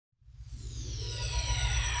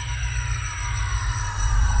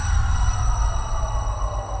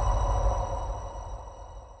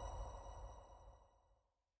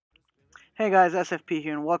Hey guys, SFP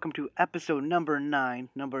here, and welcome to episode number 9,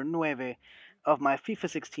 number nueve, of my FIFA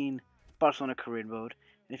 16 Barcelona career mode.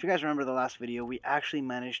 And if you guys remember the last video, we actually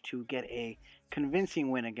managed to get a convincing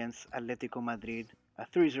win against Atletico Madrid, a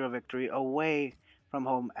 3-0 victory away from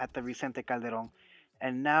home at the Vicente Calderon.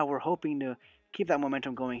 And now we're hoping to keep that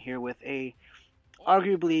momentum going here with a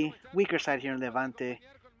arguably weaker side here in Levante,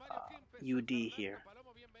 UD here.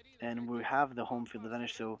 And we have the home field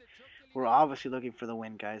advantage, so we're obviously looking for the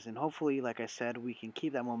win, guys, and hopefully, like I said, we can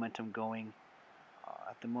keep that momentum going.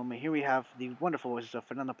 At the moment, here we have the wonderful voices of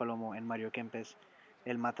Fernando Palomo and Mario Kempes,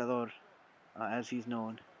 El Matador, as he's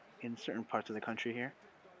known in certain parts of the country here,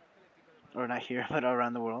 or not here, but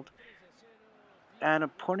around the world. And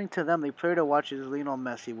according to them, the player to watch is Lionel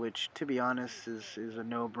Messi, which, to be honest, is a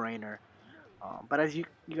no-brainer. But as you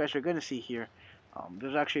guys are going to see here,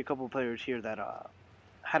 there's actually a couple of players here that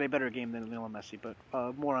had a better game than Lionel Messi, but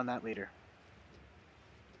more on that later.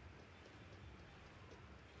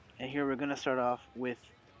 And here we're going to start off with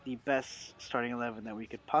the best starting 11 that we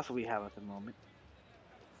could possibly have at the moment.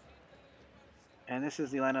 And this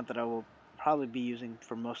is the lineup that I will probably be using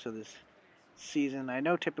for most of this season. I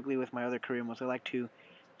know typically with my other career modes I like to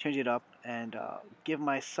change it up and give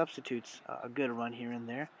my substitutes a good run here and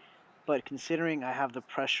there. But considering I have the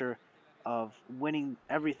pressure of winning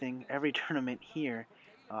everything, every tournament here,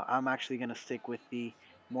 I'm actually going to stick with the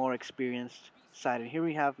more experienced side. And here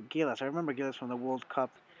we have Gilas. I remember Gilas from the World Cup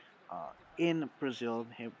in Brazil.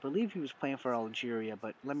 I believe he was playing for Algeria,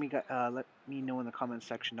 but let me know in the comment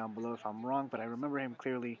section down below if I'm wrong. But I remember him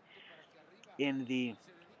clearly in the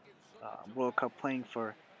World Cup playing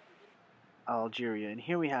for Algeria. And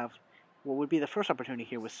here we have what would be the first opportunity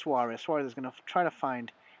here with Suarez. Suarez is going to try to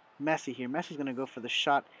find Messi here. Messi's going to go for the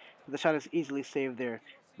shot. The shot is easily saved there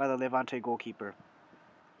by the Levante goalkeeper.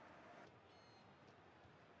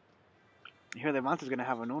 Here Levante is going to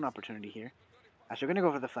have a known opportunity here. As they're going to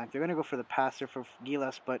go for the flank, they're going to go for the passer for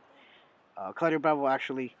Gilas, but Claudio Bravo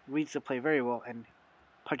actually reads the play very well and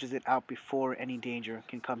punches it out before any danger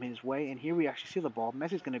can come his way. And here we actually see the ball.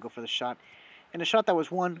 Messi's going to go for the shot. And a shot that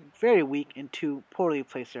was one, very weak, and two, poorly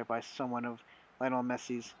placed there by someone of Lionel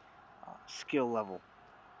Messi's skill level.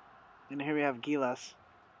 And here we have Gilas.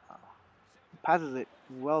 Passes it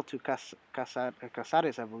well to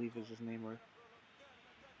Casares, I believe is his name.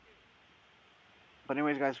 But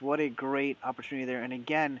anyways, guys, what a great opportunity there. And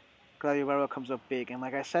again, Claudio Bravo comes up big. And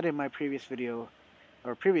like I said in my previous video,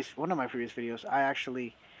 or one of my previous videos, I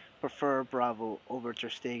actually prefer Bravo over Ter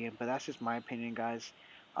Stegen. But that's just my opinion, guys.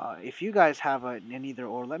 If you guys have an either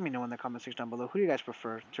or, let me know in the comment section down below. Who do you guys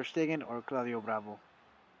prefer, Ter Stegen or Claudio Bravo?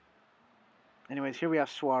 Anyways, here we have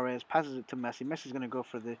Suarez. Passes it to Messi. Messi's going to go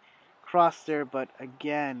for the cross there. But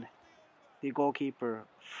again, the goalkeeper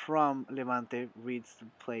from Levante reads the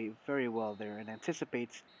play very well there and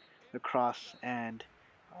anticipates the cross and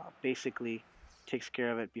basically takes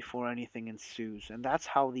care of it before anything ensues. And that's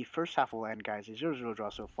how the first half will end, guys. A 0-0 draw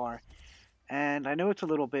so far. And I know it's a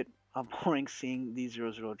little bit boring seeing these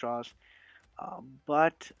 0-0 draws.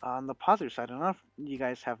 But on the positive side, I don't know if you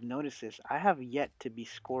guys have noticed this, I have yet to be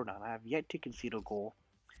scored on. I have yet to concede a goal.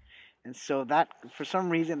 And so that, for some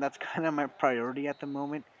reason, that's kind of my priority at the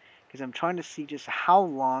moment. Because I'm trying to see just how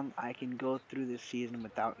long I can go through this season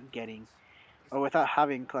without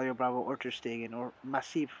having Claudio Bravo or Ter Stegen or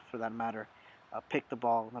Masip, for that matter, pick the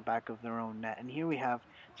ball in the back of their own net. And here we have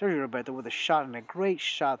Sergio Roberto with a shot, and a great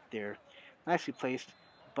shot there. Nicely placed.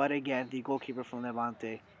 But again, the goalkeeper from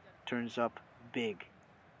Levante turns up big.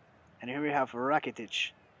 And here we have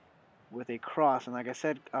Rakitic with a cross. And like I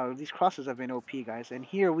said, these crosses have been OP, guys. And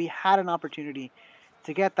here we had an opportunity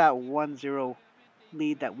to get that 1-0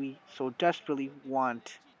 lead that we so desperately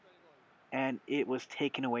want, and it was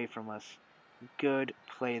taken away from us. Good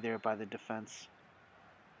play there by the defense.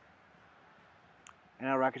 And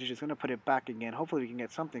now Rakitic is going to put it back again. Hopefully we can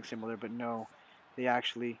get something similar, but no, they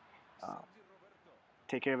actually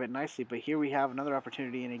take care of it nicely. But here we have another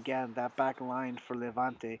opportunity, and again, that back line for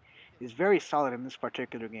Levante is very solid in this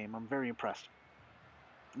particular game. I'm very impressed.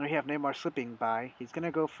 Now we have Neymar slipping by. He's going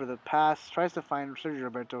to go for the pass, tries to find Sergio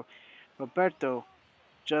Roberto. Roberto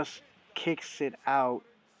just kicks it out,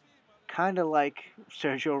 kind of like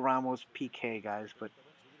Sergio Ramos Pique, guys. But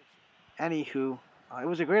anywho, it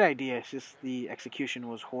was a great idea. It's just the execution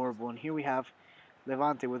was horrible. And here we have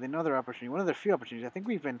Levante with another opportunity, one of their few opportunities. I think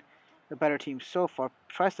we've been the better team so far.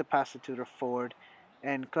 Tries to pass it to their forward,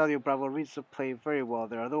 and Claudio Bravo reads the play very well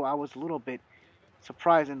there. Although I was a little bit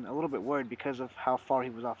surprised and a little bit worried because of how far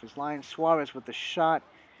he was off his line. Suarez with the shot,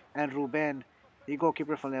 and Ruben, the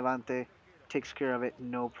goalkeeper from Levante, takes care of it,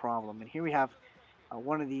 no problem. And here we have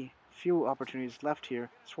one of the few opportunities left here.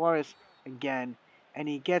 Suarez, again, and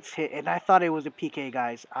he gets hit, and I thought it was a PK,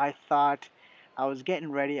 guys. I thought I was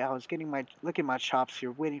getting ready. I was getting my look at my chops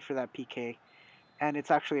here, waiting for that PK, and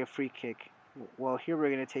it's actually a free kick. Well, here we're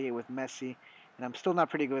gonna take it with Messi, and I'm still not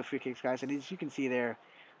pretty good with free kicks, guys. And as you can see there,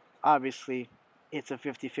 obviously, it's a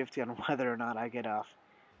 50-50 on whether or not I get off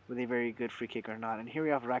with a very good free kick or not. And here we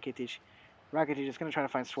have Rakitic. Rakitic is gonna try to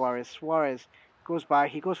find Suarez. Suarez goes by.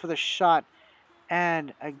 He goes for the shot.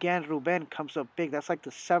 And again, Ruben comes up big. That's like the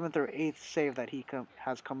 7th or 8th save that he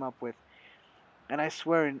has come up with. And I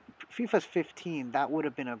swear, in FIFA 15, that would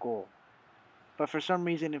have been a goal. But for some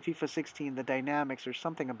reason, in FIFA 16, the dynamics or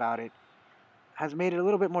something about it has made it a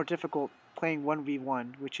little bit more difficult playing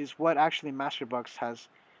 1v1, which is what actually Masterbucks has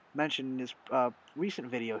mentioned in his recent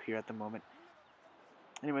video here at the moment.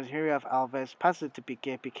 Anyways, here we have Alves. Passes it to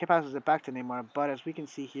Pique. Pique passes it back to Neymar. But as we can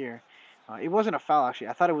see here, it wasn't a foul, actually.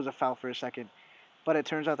 I thought it was a foul for a second. But it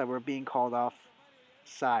turns out that we're being called off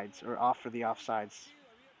sides, or off for the offsides.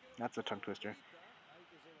 That's a tongue twister.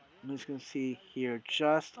 And as you can see here,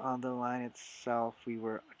 just on the line itself, we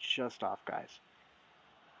were just off, guys.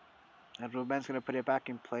 And Ruben's going to put it back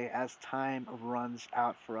in play as time runs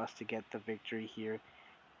out for us to get the victory here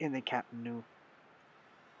in the Camp Nou.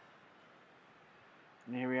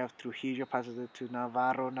 And here we have Trujillo, passes it to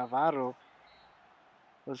Navarro. Navarro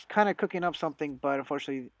was kind of cooking up something, but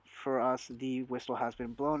unfortunately for us, the whistle has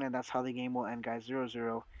been blown, and that's how the game will end, guys.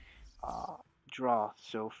 0-0 draw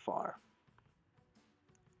so far.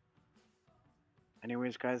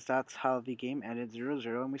 Anyways, guys, that's how the game ended 0-0,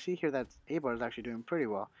 and we see here that Eibar is actually doing pretty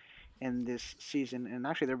well in this season, and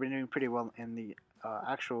actually they've been doing pretty well in the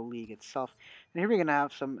actual league itself. And here we're going to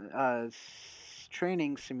have some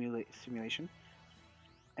training simulation,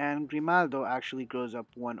 and Grimaldo actually grows up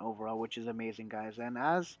 1 overall, which is amazing, guys. And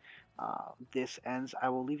as this ends, I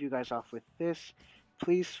will leave you guys off with this.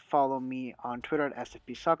 Please follow me on Twitter at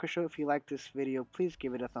SFP Soccer Show. If you like this video, please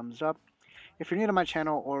give it a thumbs up. If you're new to my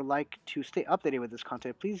channel or like to stay updated with this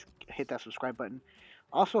content, please hit that subscribe button.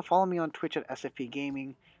 Also, follow me on Twitch at SFP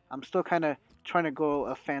Gaming. I'm still kind of trying to grow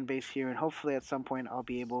a fan base here, and hopefully at some point I'll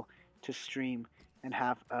be able to stream and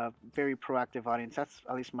have a very proactive audience. That's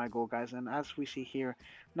at least my goal, guys. And as we see here,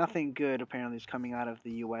 nothing good apparently is coming out of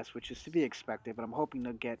the US, which is to be expected, but I'm hoping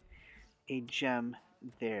to get a gem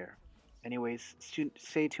there. Anyways,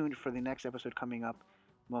 stay tuned for the next episode coming up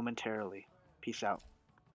momentarily. Peace out.